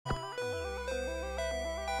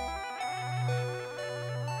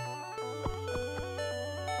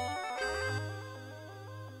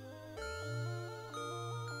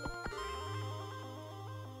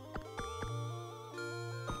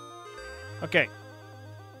Okay.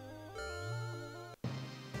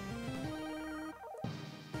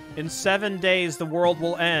 In 7 days, the world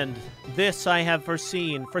will end. This I have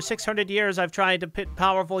foreseen. For 600 years, I've tried to pit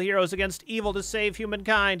powerful heroes against evil to save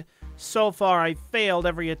humankind. So far, I failed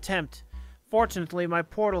every attempt. Fortunately, my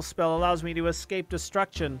portal spell allows me to escape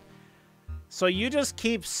destruction. So you just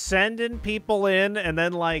keep sending people in and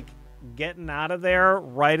then, like, getting out of there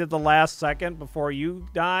right at the last second before you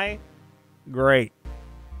die? Great.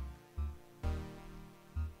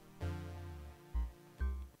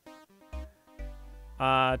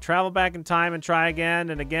 Travel back in time and try again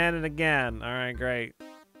and again and again. All right, great.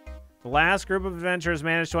 The last group of adventurers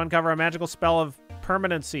managed to uncover a magical spell of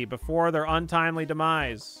permanency before their untimely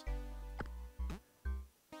demise.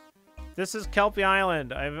 This is Kelpie Island.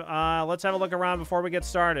 Let's have a look around before we get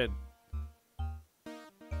started.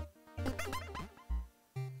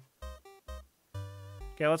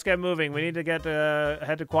 Okay, let's get moving. We need to get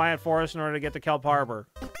head to Quiet Forest in order to get to Kelp Harbor.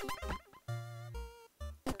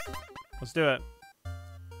 Let's do it.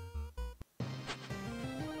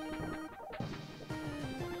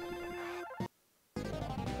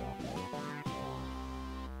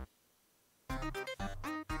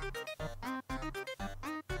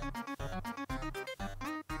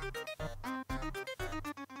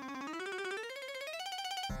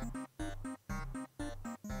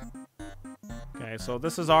 Okay, so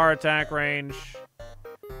this is our attack range.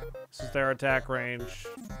 This is their attack range.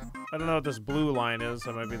 I don't know what this blue line is.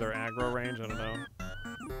 That might be their aggro range. I don't know.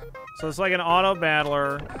 So it's like an auto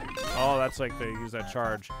battler. Oh, that's like they use that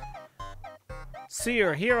charge.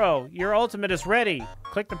 Seer, hero, your ultimate is ready.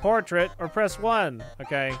 Click the portrait or press 1.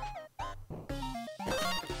 Okay.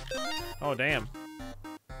 Oh, damn.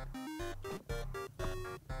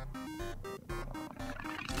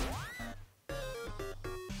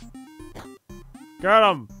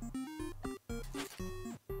 Got him!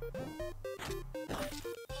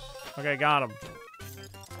 Okay, got him.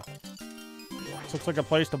 This looks like a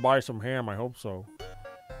place to buy some ham, I hope so.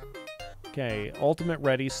 Okay, ultimate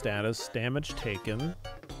ready status, damage taken.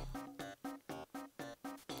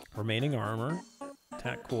 Remaining armor,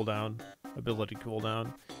 attack cooldown, ability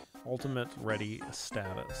cooldown, ultimate ready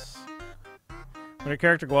status. When your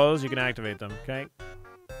character glows, you can activate them, okay?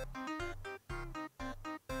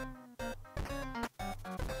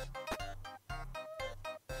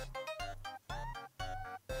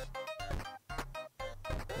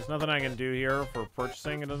 There's nothing I can do here for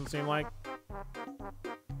purchasing, it doesn't seem like.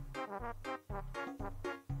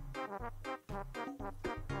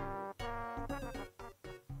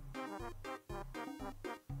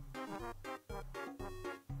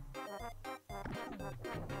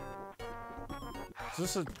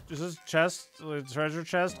 Is this chest, a treasure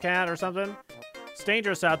chest cat or something? It's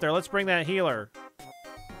dangerous out there. Let's bring that healer.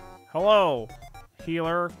 Hello,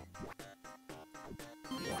 healer.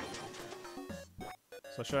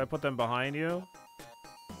 So should I put them behind you?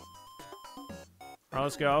 All right,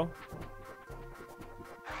 let's go.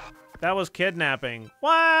 That was kidnapping.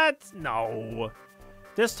 What? No.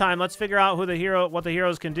 This time, let's figure out what the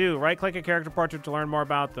heroes can do. Right-click a character portrait to learn more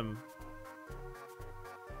about them.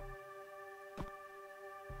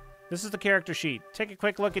 This is the character sheet. Take a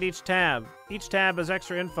quick look at each tab. Each tab has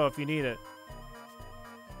extra info if you need it.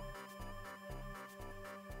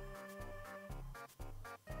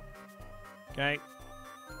 Okay.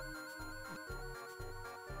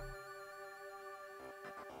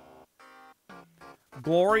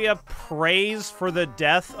 Gloria prays for the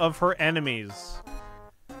death of her enemies.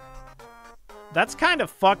 That's kind of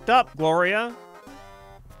fucked up, Gloria.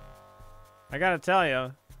 I gotta tell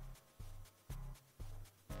you.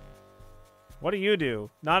 What do you do?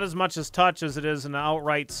 Not as much as touch as it is an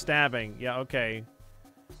outright stabbing. Yeah, okay.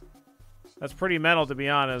 That's pretty metal, to be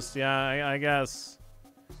honest. Yeah, I guess.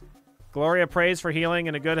 Gloria prays for healing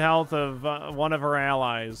and a good health of one of her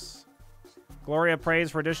allies. Gloria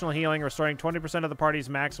prays for additional healing, restoring 20% of the party's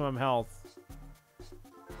maximum health.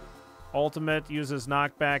 Ultimate uses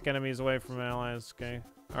knockback enemies away from allies. Okay.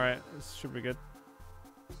 Alright, this should be good.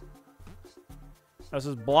 This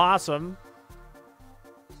is Blossom.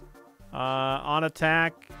 On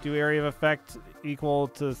attack, do area of effect equal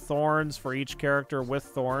to thorns for each character with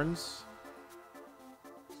thorns.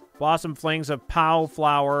 Blossom flings a pow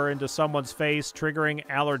flower into someone's face, triggering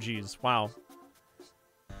allergies. Wow.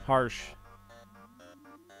 Harsh.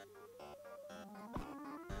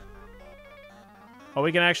 Oh,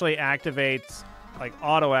 we can actually activate, like,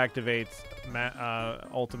 auto-activate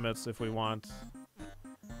ultimates if we want.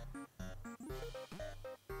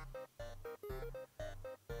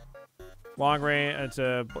 Long range,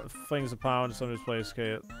 flings a pow into somebody's place.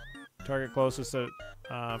 Okay, target closest at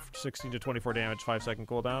 16 to 24 damage, 5-second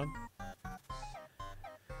cooldown.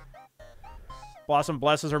 Blossom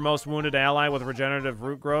blesses her most wounded ally with regenerative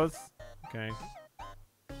root growth. Okay.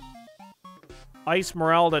 Ice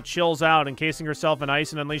Merelda chills out, encasing herself in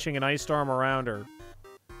ice and unleashing an ice storm around her.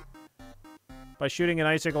 By shooting an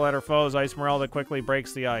icicle at her foes, Ice Merelda quickly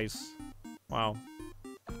breaks the ice. Wow.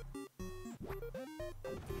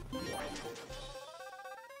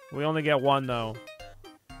 We only get one, though.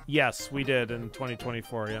 Yes, we did in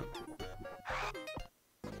 2024, yeah.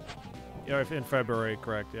 Yeah, in February,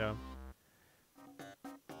 correct, yeah.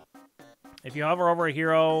 If you hover over a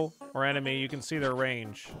hero or enemy, you can see their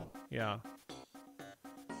range. Yeah.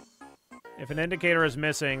 If an indicator is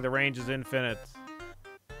missing, the range is infinite.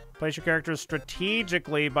 Place your characters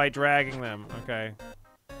strategically by dragging them. Okay.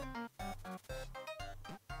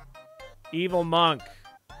 Evil Monk.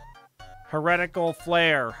 Heretical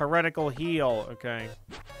Flare. Heretical Heal. Okay.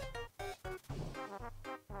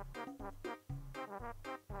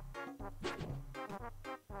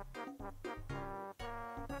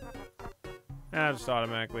 I'll just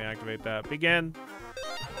automatically activate that. Begin.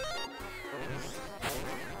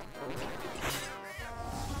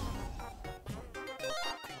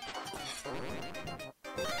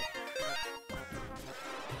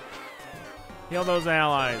 Heal those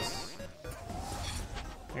allies.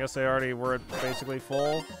 I guess they already were basically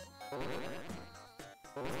full.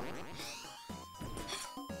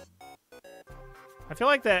 I feel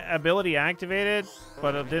like that ability activated,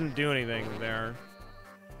 but it didn't do anything there.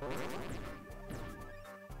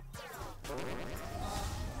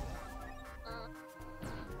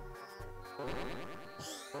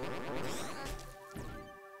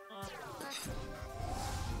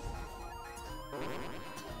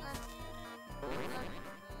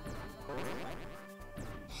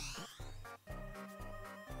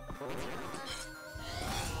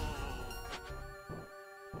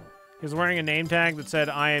 He was wearing a name tag that said,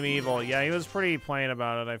 "I am evil." Yeah, he was pretty plain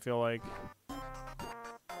about it, I feel like.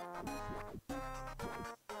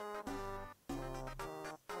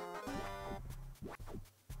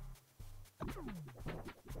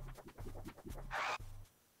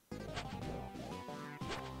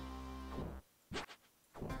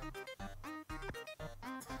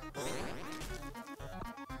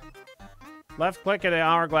 Left click at the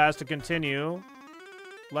hourglass to continue.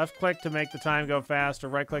 Left click to make the time go fast, or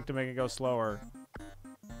right click to make it go slower.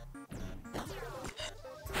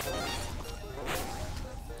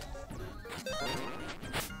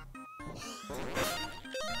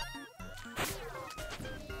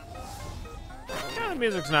 Yeah, the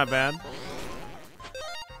music's not bad.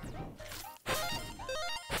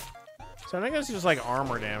 So I think it's just like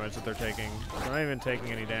armor damage that they're taking. They're not even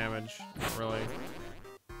taking any damage, really.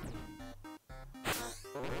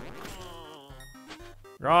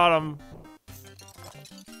 Got him.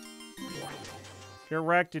 You're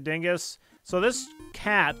wrecked, you dingus. So this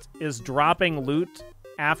cat is dropping loot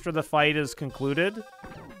after the fight is concluded.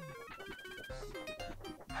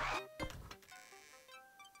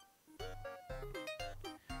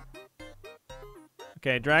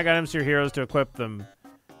 Okay, drag items to your heroes to equip them.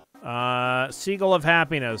 Seagull of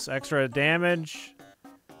Happiness. Extra damage,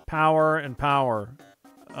 power, and power.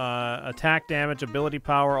 Attack damage, ability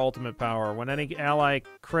power, ultimate power. When any ally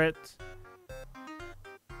crit...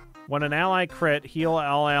 When an ally crit, heal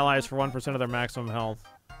all allies for 1% of their maximum health.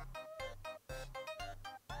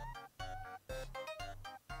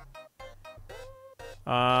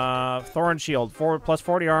 Thorn Shield. Plus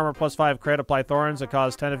 40 armor, plus 5 crit. Apply thorns that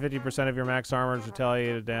cause 10 to 50% of your max armor's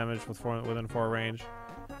retaliated damage within 4 range.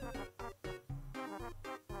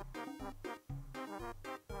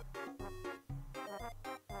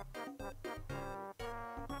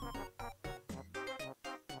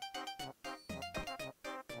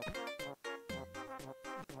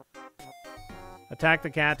 Attack the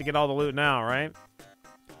cat to get all the loot now, right?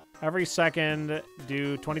 Every second,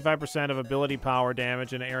 do 25% of ability power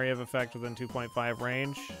damage in an area of effect within 2.5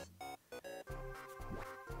 range.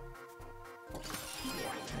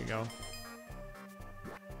 There you go.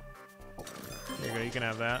 There you go, you can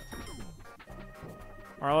have that.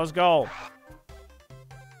 Alright, let's go.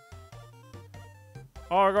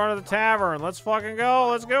 Oh, we're going to the tavern. Let's fucking go.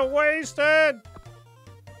 Let's get wasted.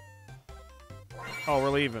 Oh, we're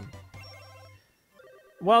leaving.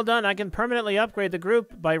 Well done. I can permanently upgrade the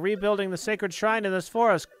group by rebuilding the sacred shrine in this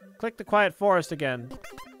forest. Click the quiet forest again.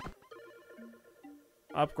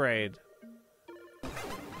 Upgrade.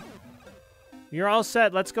 You're all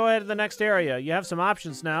set. Let's go ahead to the next area. You have some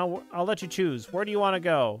options now. I'll let you choose. Where do you want to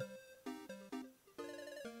go?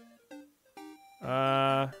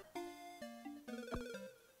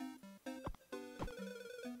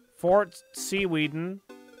 Fort Seaweeden.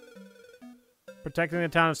 Protecting the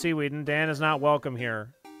town of Seaweeden. Dan is not welcome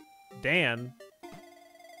here. Dan?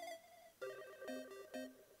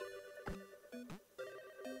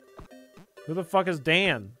 Who the fuck is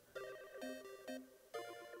Dan?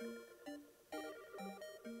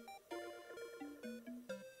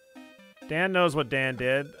 Dan knows what Dan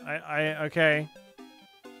did. Okay.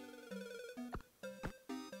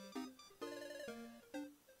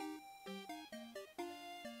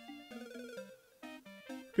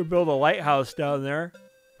 Could build a lighthouse down there,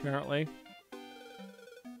 apparently.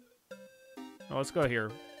 Oh, let's go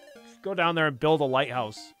here. Go down there and build a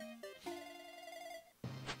lighthouse.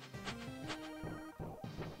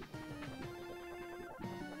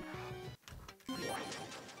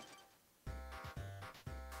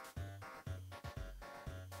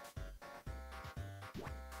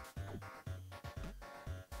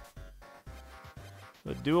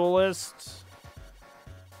 The duelist.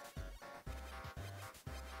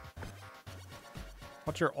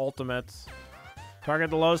 What's your ultimate? Target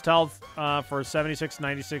the lowest health for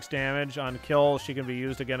 76-96 damage. On kill, she can be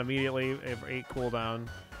used again immediately for 8 cooldown.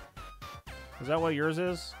 Is that what yours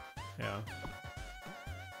is? Yeah.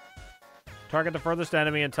 Target the furthest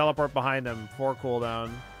enemy and teleport behind them. 4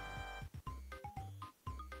 cooldown.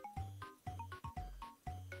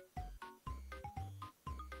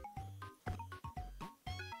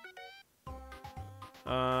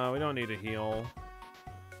 We don't need a heal.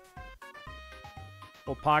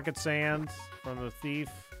 We'll pocket sand from the thief.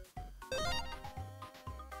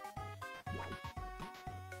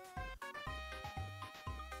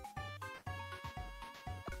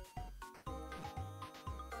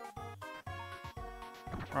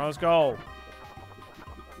 All right, let's go.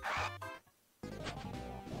 What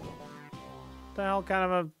the hell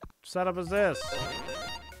kind of a setup is this?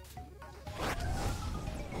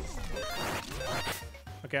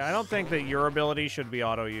 Okay, I don't think that your ability should be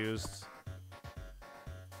auto-used.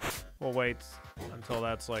 We'll wait until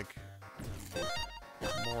that's, like,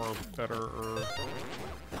 more better.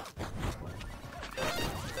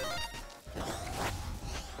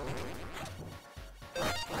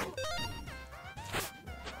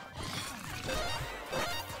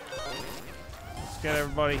 Let's get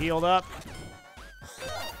everybody healed up.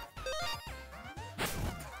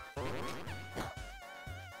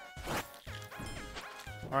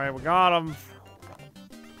 All right, we got him.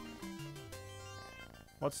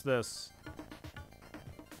 What's this?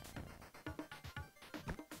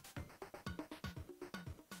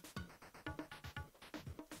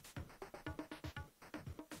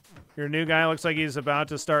 Your new guy looks like he's about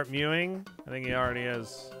to start mewing. I think he already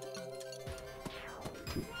is.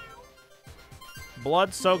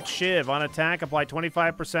 Blood-soaked shiv. On attack, apply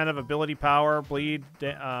 25% of ability power. Bleed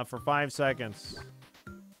for 5 seconds.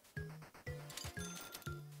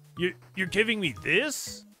 You're giving me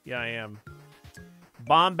this? Yeah, I am.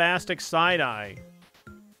 Bombastic side-eye.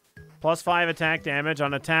 Plus 5 attack damage.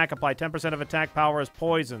 On attack, apply 10% of attack power as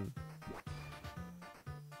poison.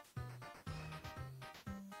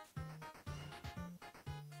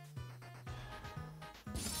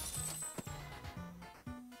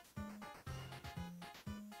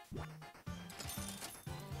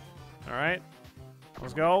 Alright.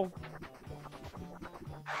 Let's go.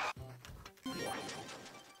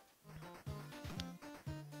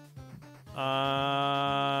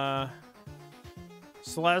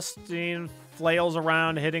 Celestine flails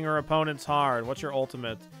around, hitting her opponents hard. What's your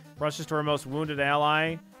ultimate? Rushes to her most wounded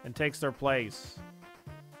ally and takes their place.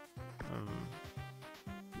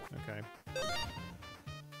 Okay.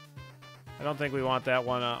 I don't think we want that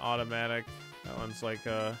one automatic. That one's like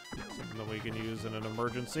something that we can use in an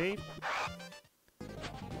emergency.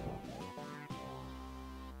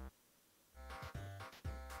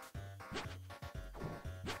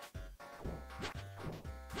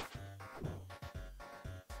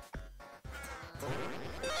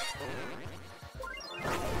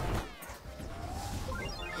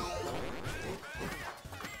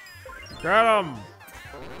 Got him!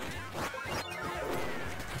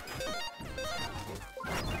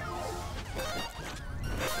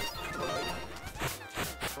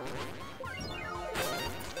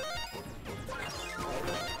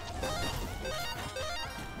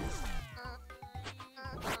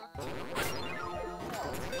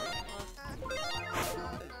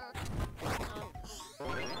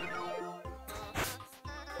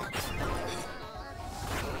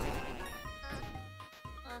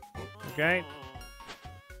 Okay.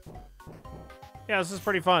 Yeah, this is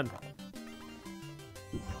pretty fun.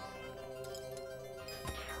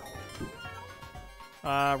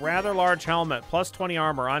 Rather large helmet. Plus 20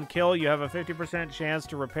 armor. On kill, you have a 50% chance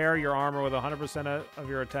to repair your armor with 100% of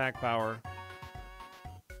your attack power.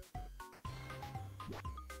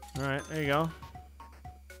 Alright, there you go.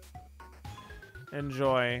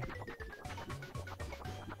 Enjoy.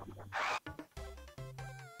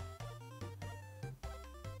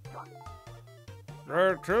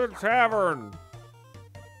 To the tavern.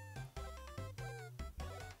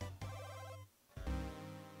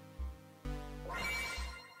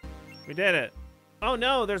 We did it. Oh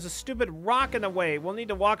no, there's a stupid rock in the way. We'll need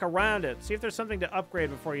to walk around it. See if there's something to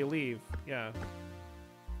upgrade before you leave. Yeah.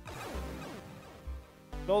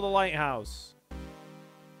 Build a lighthouse.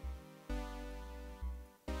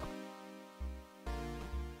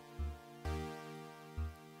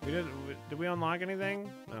 Did we unlock anything?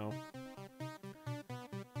 No.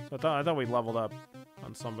 So I thought we leveled up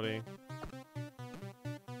on somebody.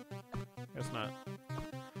 Guess not.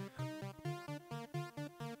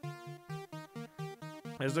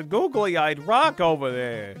 There's a googly-eyed rock over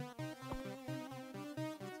there.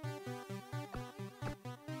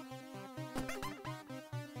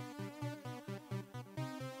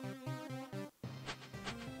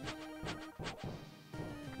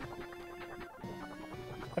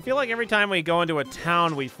 I feel like every time we go into a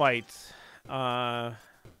town, we fight.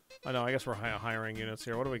 I know, I guess we're hiring units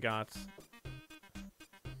here. What do we got?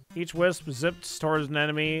 Each wisp zips towards an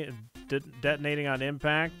enemy, detonating on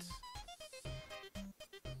impact.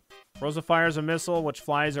 Rosa fires a missile which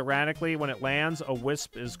flies erratically. When it lands, a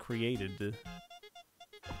wisp is created.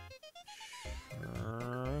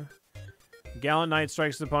 Sure. Gallant Knight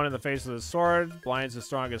strikes the opponent in the face with his sword, blinds the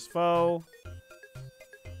strongest foe.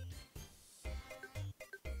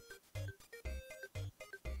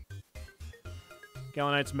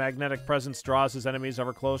 Gallant Knight's magnetic presence draws his enemies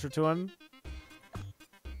ever closer to him.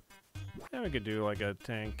 Yeah, we could do like a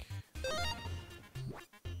tank.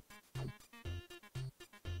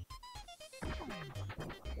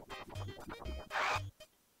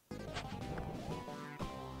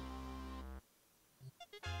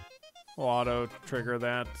 We'll auto trigger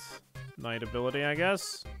that knight ability, I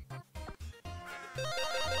guess.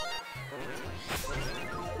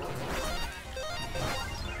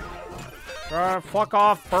 Fuck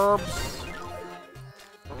off, burbs.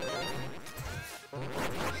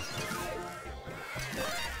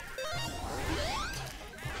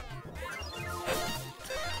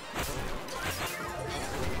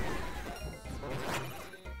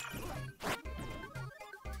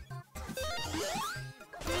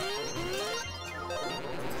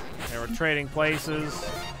 Okay, we're trading places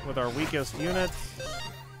with our weakest units.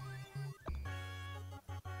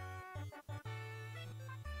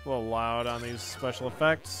 A little loud on these special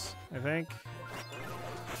effects, I think.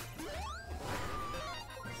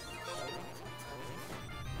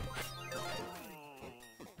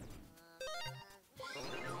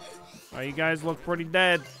 Oh, you guys look pretty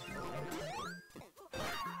dead.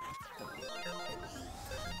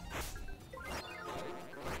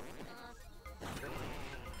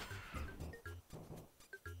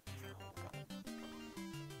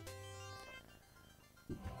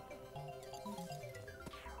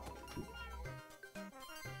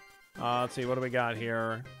 Let's see, what do we got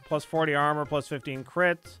here? Plus 40 armor, plus 15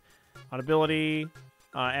 crit. On ability,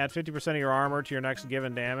 add 50% of your armor to your next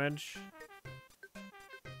given damage.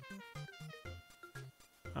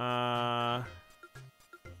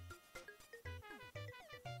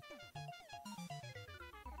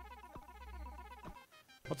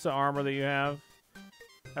 What's the armor that you have?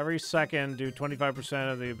 Every second, do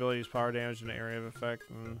 25% of the ability's power damage in an area of effect.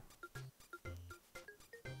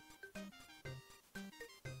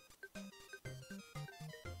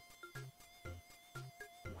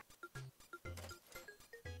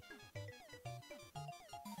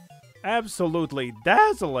 Absolutely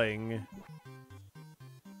dazzling.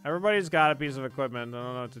 Everybody's got a piece of equipment. I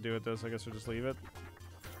don't know what to do with this. I guess we'll just leave it.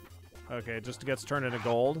 Okay, it just gets turned into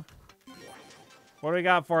gold. What do we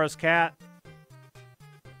got for us, cat?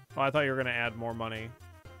 Oh, I thought you were going to add more money.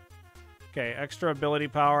 Okay, extra ability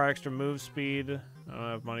power, extra move speed. I don't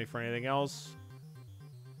have money for anything else.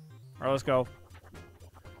 All right, let's go.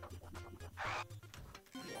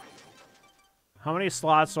 How many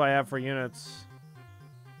slots do I have for units?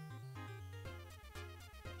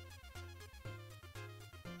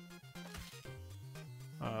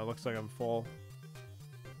 Looks like I'm full.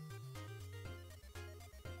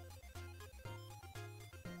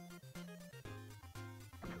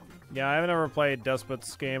 Yeah, I haven't ever played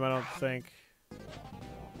Despot's game, I don't think.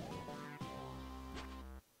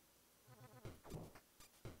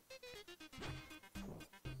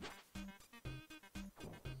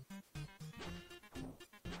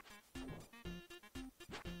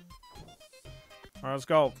 All right, let's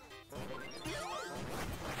go.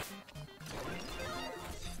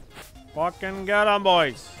 Fucking get 'em,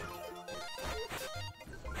 boys.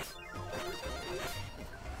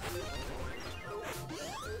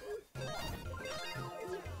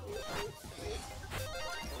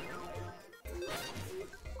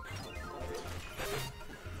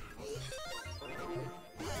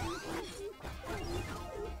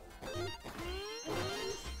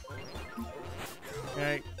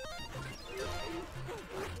 Okay.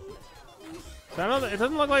 So I don't, it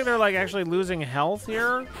doesn't look like they're like actually losing health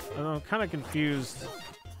here. I'm kind of confused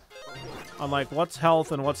on like what's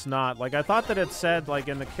health and what's not. Like I thought that it said like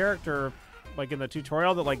in the character, like in the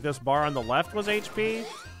tutorial that like this bar on the left was HP,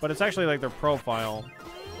 but it's actually like their profile.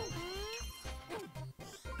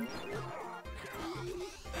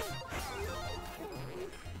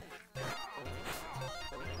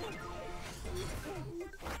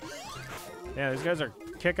 Yeah, these guys are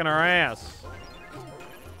kicking our ass.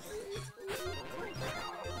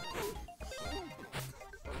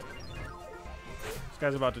 This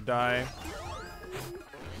guy's about to die.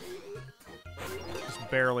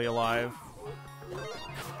 Just barely alive.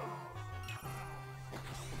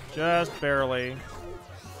 Just barely.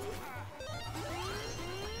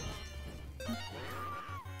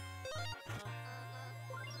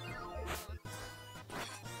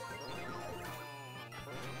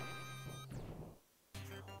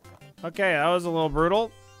 Okay, that was a little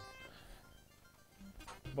brutal.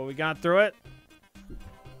 But we got through it.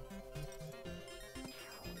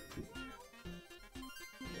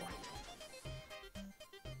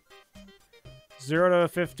 Zero to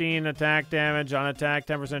 15 attack damage on attack,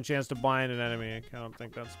 10% chance to bind an enemy. I don't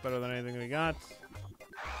think that's better than anything we got.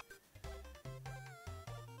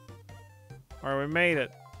 Alright, we made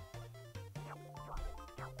it.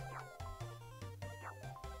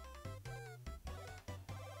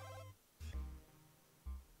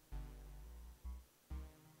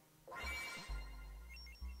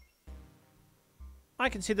 I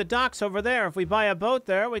can see the docks over there. If we buy a boat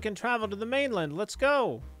there, we can travel to the mainland. Let's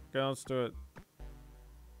go. Okay, let's do it.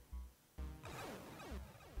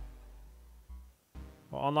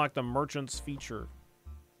 We'll unlock the merchant's feature.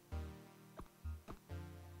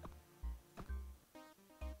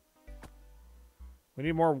 We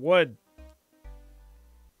need more wood.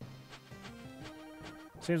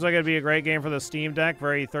 Seems like it'd be a great game for the Steam Deck.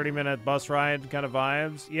 Very 30-minute bus ride kind of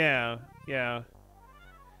vibes. Yeah, yeah.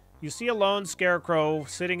 You see a lone scarecrow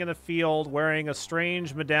sitting in the field wearing a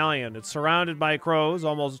strange medallion. It's surrounded by crows,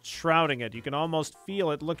 almost shrouding it. You can almost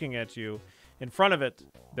feel it looking at you. In front of it,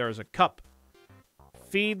 there is a cup.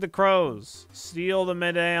 Feed the crows. Steal the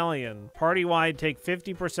medallion. Party-wide, take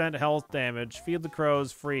 50% health damage. Feed the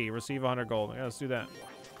crows free. Receive 100 gold. Yeah, let's do that.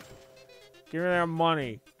 Give me their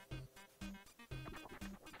money.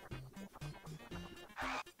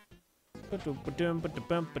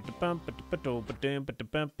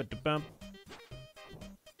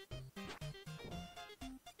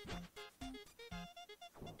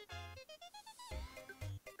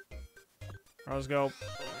 Let's go.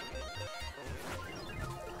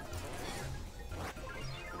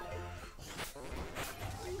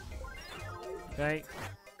 Okay.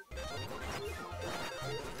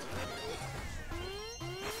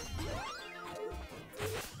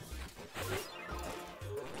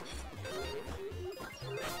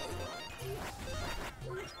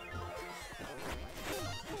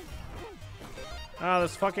 Oh,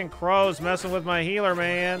 this fucking crow's messing with my healer,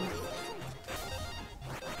 man.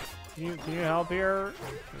 Can you help here?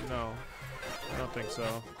 No. I don't think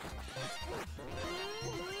so.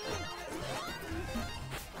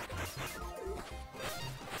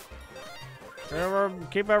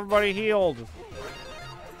 Keep everybody healed.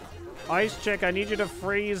 Ice Chick, I need you to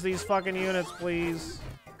freeze these fucking units, please.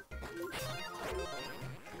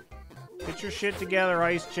 Get your shit together,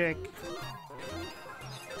 Ice Chick.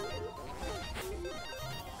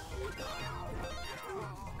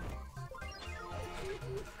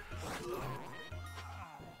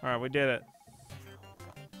 Alright, we did it.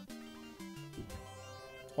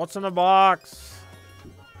 What's in the box?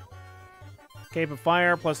 Cape of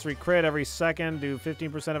Fire, plus 3 crit every second. Do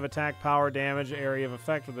 15% of attack, power, damage, area of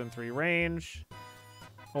effect within 3 range.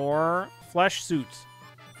 Or Flesh Suit.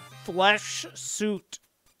 Flesh Suit.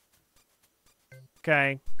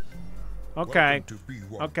 Okay. Okay.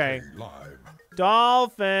 Okay.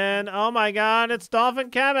 Dolphin! Oh my god, it's Dolphin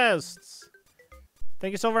Chemists!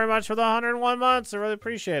 Thank you so very much for the 101 months. I really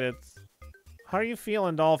appreciate it. How are you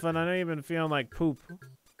feeling, Dolphin? I know you've been feeling like poop.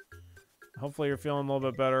 Hopefully you're feeling a little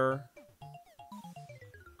bit better.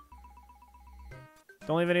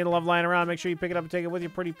 Don't leave any love lying around. Make sure you pick it up and take it with you,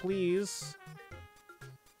 pretty please.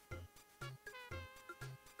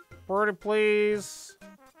 Pretty please.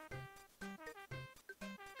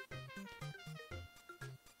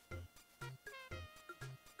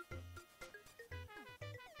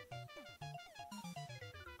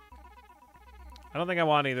 I don't think I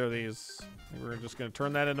want either of these. We're just going to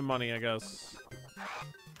turn that into money, I guess.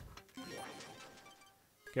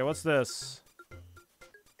 Okay, what's this?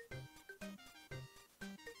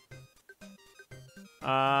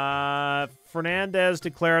 Fernandez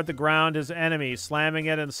declared the ground his enemy, slamming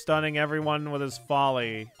it and stunning everyone with his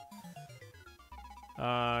folly.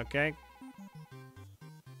 Okay.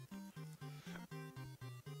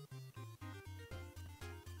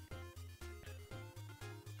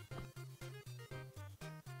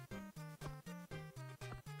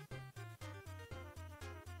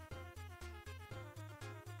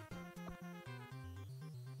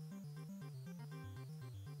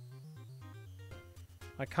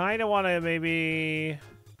 I kind of want to maybe.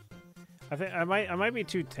 I think I might be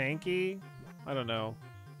too tanky. I don't know.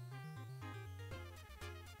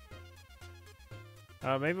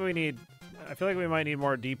 Maybe we need. I feel like we might need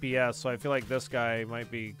more DPS, so I feel like this guy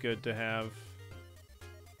might be good to have.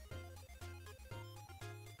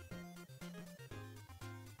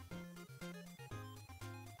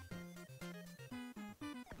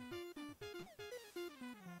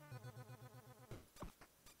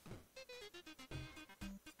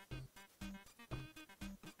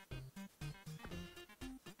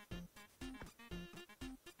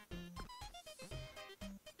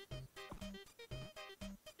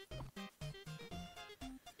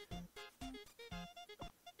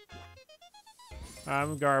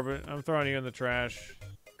 I'm garbage. I'm throwing you in the trash,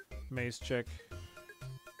 mace chick.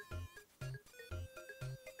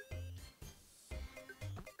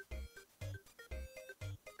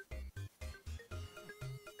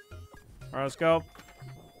 All right, let's go.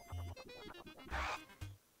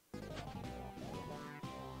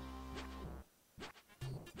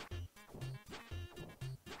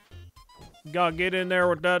 Gotta get in there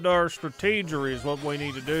with that strategery is what we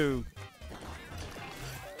need to do.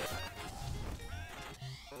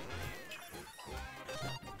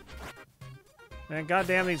 Man,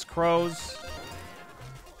 goddamn these crows.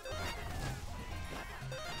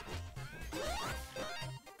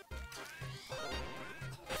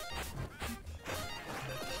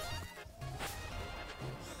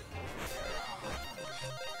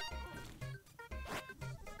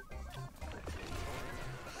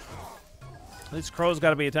 These crows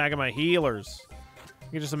gotta be attacking my healers. You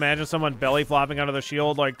can just imagine someone belly flopping out of the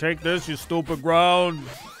shield like, take this, you stupid ground.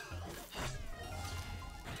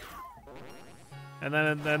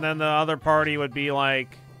 And then the other party would be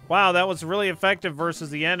like, wow, that was really effective versus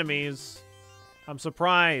the enemies. I'm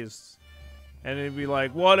surprised. And it'd be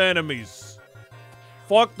like, what enemies?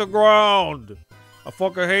 Fuck the ground. I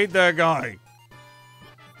fucking hate that guy.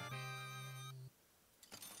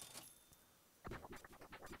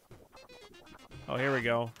 Oh, here we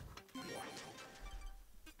go.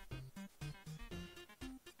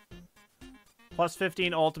 Plus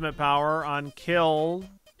 15 ultimate power on kill.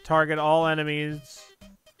 Target all enemies.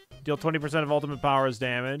 Deal 20% of ultimate power as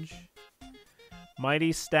damage.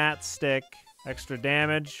 Mighty stat stick. Extra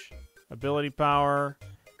damage. Ability power.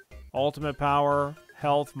 Ultimate power.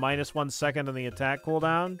 Health minus 1 second on the attack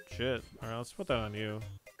cooldown. Shit. Alright, let's put that on you.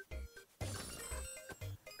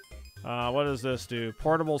 What does this do?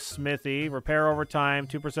 Portable smithy. Repair over time.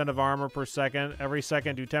 2% of armor per second. Every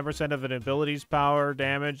second do 10% of an ability's power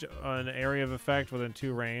damage on an area of effect within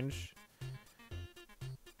 2 range.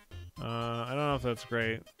 I don't know if that's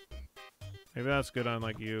great. Maybe that's good on,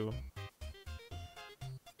 like, you.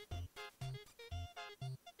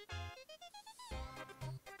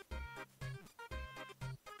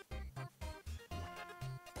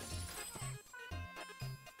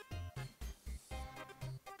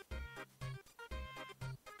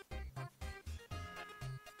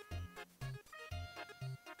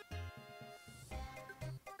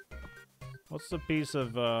 What's the piece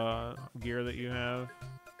of gear that you have?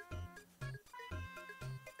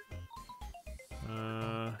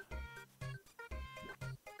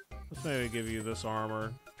 Let's maybe give you this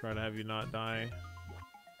armor. Try to have you not die.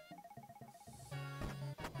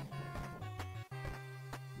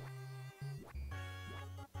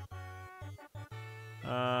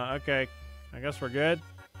 Okay. I guess we're good.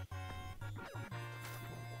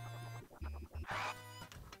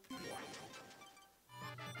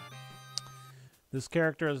 This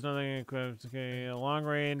character has nothing equipped. Okay, long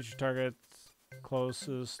range, target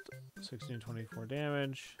closest, 1624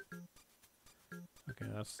 damage.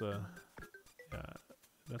 Okay, that's the,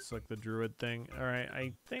 that's like the druid thing. All right,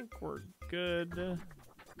 I think we're good.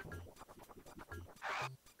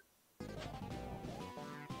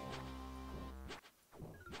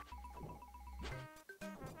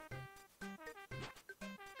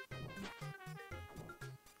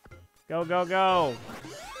 Go, go, go!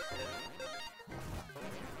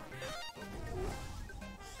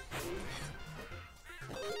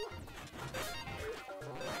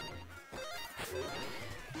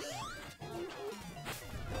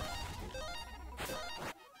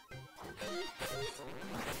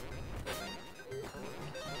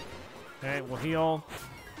 Okay, we'll heal.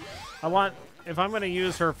 I want, if I'm going to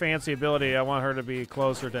use her fancy ability, I want her to be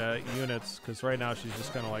closer to units, because right now she's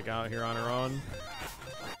just kind of like out here on her own.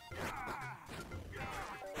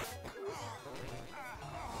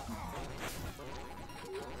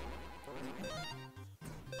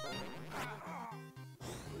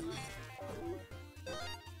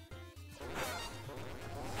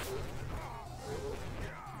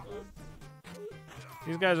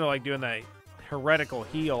 These guys are like doing that heretical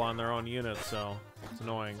heal on their own units, so it's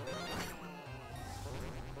annoying.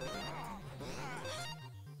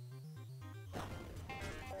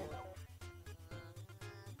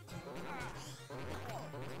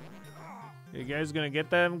 You guys gonna get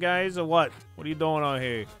them guys or what? What are you doing out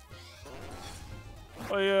here?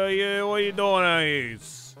 Oh yeah, what are you doing out here?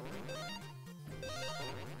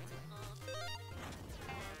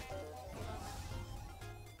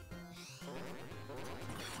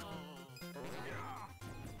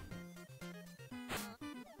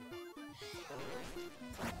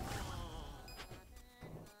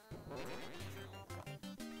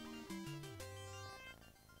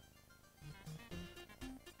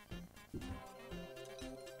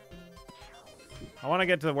 I want to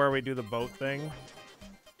get to where we do the boat thing.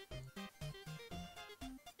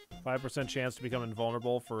 5% chance to become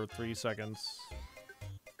invulnerable for 3 seconds.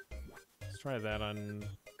 Let's try that on...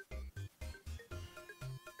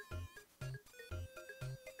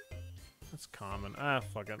 That's common. Ah,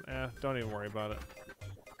 fuck it. Don't even worry about it.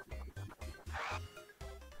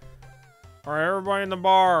 Alright, everybody in the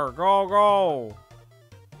bar. Go, go!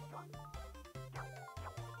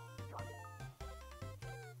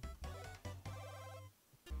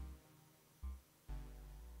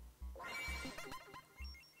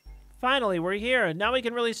 Finally, we're here. Now we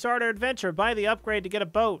can really start our adventure. Buy the upgrade to get a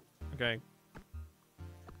boat. Okay.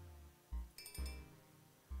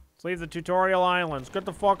 Let's leave the tutorial islands. Get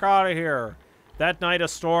the fuck out of here. That night a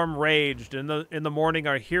storm raged. In the morning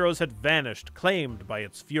our heroes had vanished, claimed by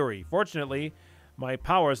its fury. Fortunately, my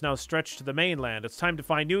power is now stretched to the mainland. It's time to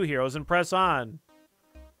find new heroes and press on.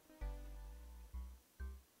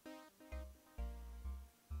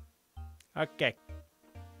 Okay.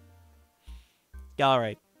 All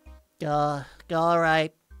right. All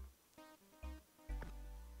right.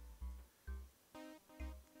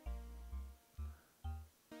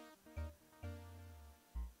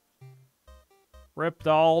 Ripped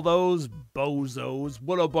all those bozos.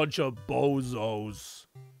 What a bunch of bozos.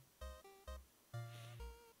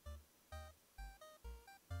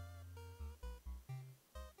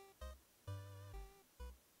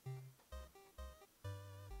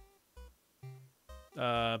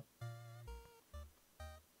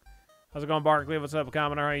 How's it going, Barkley? What's up,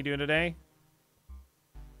 Commoner? How are you doing today?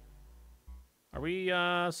 Are we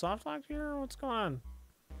soft locked here? What's going on?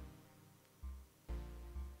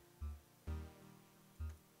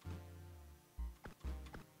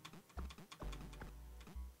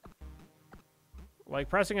 Like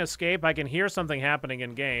pressing escape, I can hear something happening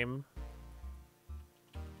in game.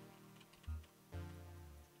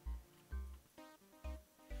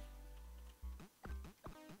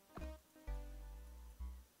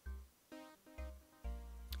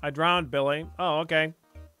 I drowned Billy. Oh, okay.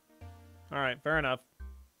 All right, fair enough.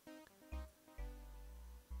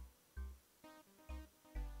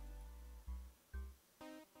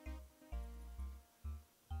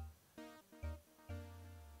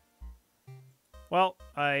 Well,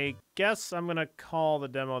 I guess I'm going to call the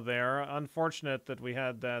demo there. Unfortunate that we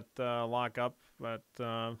had that lockup, but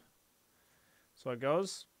so it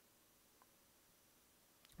goes.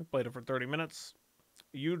 We played it for 30 minutes.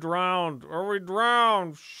 You drowned. Or we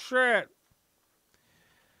drowned. Shit.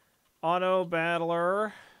 Auto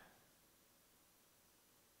battler.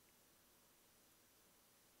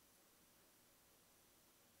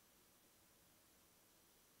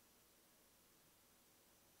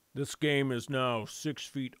 This game is now 6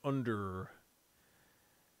 feet under.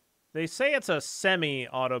 They say it's a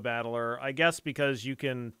semi-auto battler, I guess because you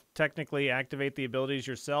can technically activate the abilities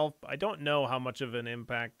yourself. I don't know how much of an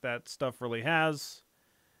impact that stuff really has.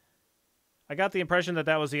 I got the impression that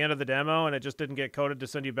that was the end of the demo and it just didn't get coded to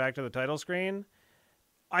send you back to the title screen.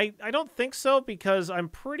 I don't think so because I'm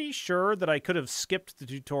pretty sure that I could have skipped the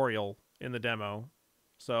tutorial in the demo.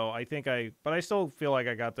 So I think but I still feel like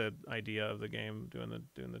I got the idea of the game doing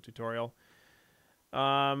the tutorial.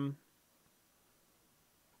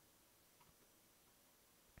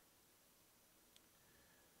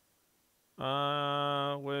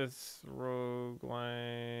 With roguelite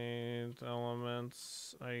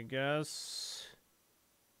elements, I guess.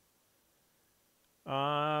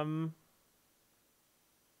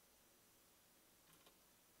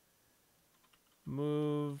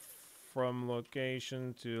 Move from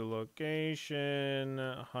location to location,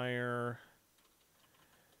 hire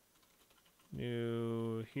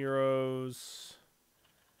new heroes,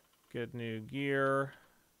 get new gear.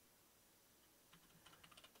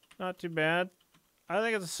 Not too bad. I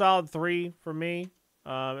think it's a solid 3 for me.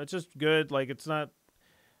 It's just good. Like, it's not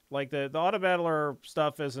like the auto battler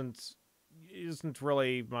stuff isn't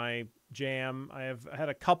really my jam. I have had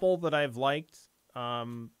a couple that I've liked.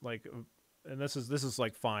 Like, and this is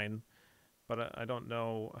like fine, but I don't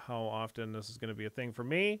know how often this is going to be a thing for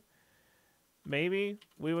me. Maybe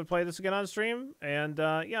we would play this again on stream, and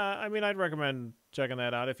yeah, I mean, I'd recommend checking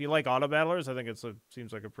that out if you like auto battlers. I think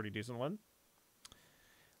seems like a pretty decent one.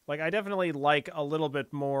 Like, I definitely like a little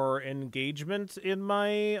bit more engagement in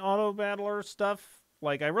my auto battler stuff.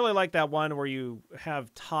 Like, I really like that one where you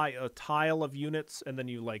have a tile of units, and then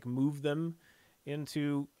you like move them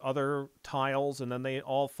into other tiles, and then they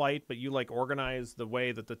all fight, but you like organize the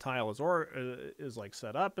way that the tile is like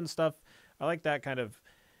set up and stuff. I like that kind of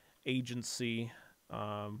agency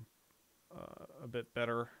a bit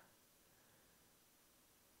better.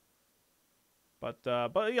 But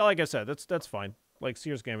yeah, like I said, that's fine. Like,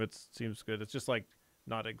 Seer's Gambit seems good. It's just like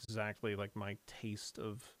not exactly like my taste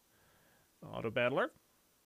of auto battler.